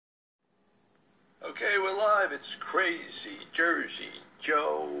Okay, we're live. It's Crazy Jersey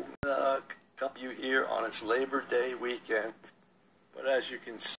Joe. Come you here on its Labor Day weekend. But as you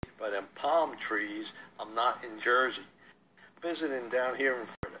can see by them palm trees, I'm not in Jersey. Visiting down here in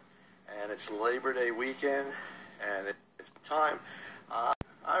Florida. And it's Labor Day weekend, and it's time.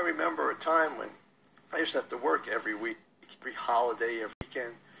 I remember a time when I used to have to work every week, every holiday, every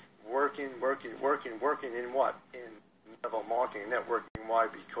weekend. Working in what? In marketing, networking. Why?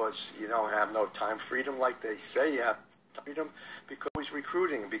 Because you don't have no time freedom like they say you have freedom, because always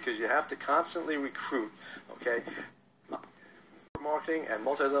recruiting, because you have to constantly recruit, okay? Marketing and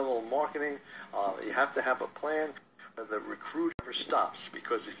multi-level marketing, you have to have a plan. The recruit never stops,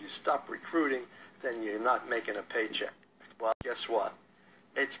 because if you stop recruiting, then you're not making a paycheck. Well, guess what?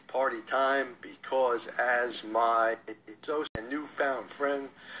 It's party time, because as my newfound friend,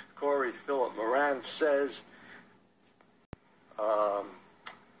 Corey Philip Moran says,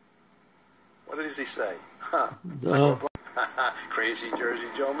 what does he say? Crazy Jersey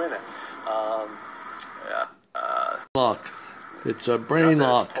Joe Mina. Lock. It's a brain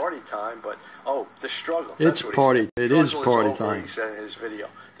lock. It's party time, but the struggle. It's party. It is party time. He said in his video.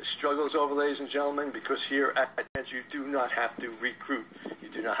 The struggle is over, ladies and gentlemen, because here at Edge you do not have to recruit. You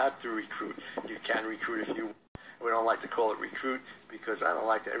do not have to recruit. You can recruit if you want. We don't like to call it recruit because I don't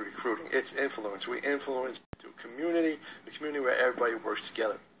like that recruiting. It's influence. We influence to a community where everybody works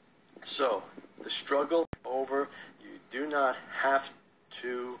together. So, the struggle over. You do not have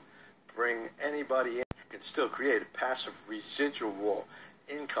to bring anybody in. You can still create a passive residual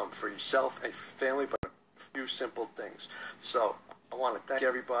income for yourself and your family, but a few simple things. So, I want to thank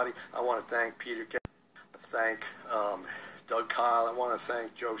everybody. I want to thank Peter K. I want to thank Doug Kyle. I want to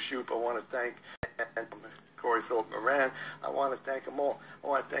thank Joe Shoup. I want to thank Corey Philip Moran. I want to thank them all. I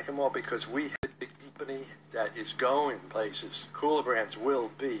want to thank them all because we have a company that is going places. Kulabrands will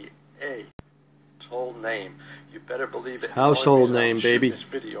be a household name. You better believe it. Household name, baby. This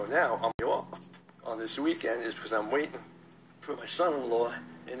video now on this weekend is because I'm waiting for my son-in-law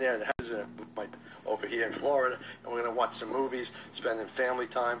in there in the house over here in Florida, and we're going to watch some movies, spending family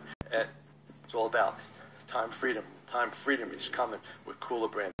time. It's all about time freedom. Time freedom is coming with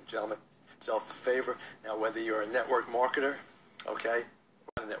Kulabrands, gentlemen. Self a favor. Now, whether you're a network marketer, okay,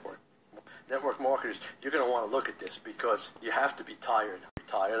 or a network marketers, you're going to want to look at this because you have to be tired,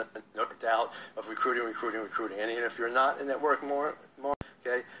 no doubt, of recruiting. And even if you're not a network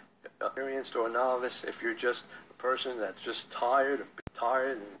okay, experienced or novice, if you're just a person that's just tired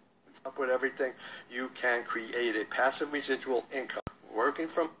and up with everything, you can create a passive residual income working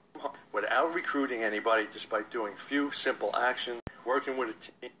from home without recruiting anybody, just by doing few simple actions. Working with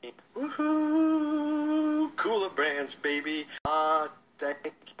a team. Woohoo! Kulabrands, baby. Thank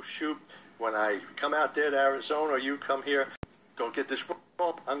you. Shoot. When I come out there to Arizona or you come here, don't get this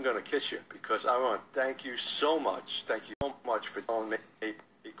wrong. I'm going to kiss you because I want to thank you so much. Thank you so much for telling me.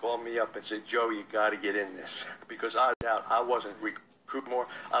 He called me up and said, Joe, you got to get in this. Because I doubt I wasn't recruiting more.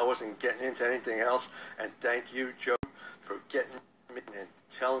 I wasn't getting into anything else. And thank you, Joe, for getting me and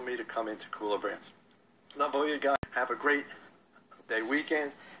telling me to come into Kulabrands. Love all you guys. Have a great day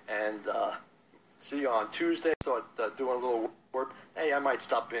weekend, and see you on Tuesday. Start doing a little work. Hey, I might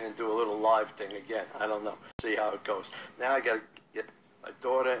stop in and do a little live thing again. I don't know. See how it goes. Now I got to get my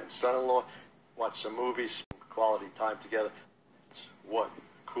daughter and son-in-law, watch some movies, quality time together. It's what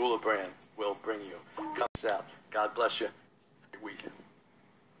Kulabrands will bring you. Comes out. God bless you. Good weekend.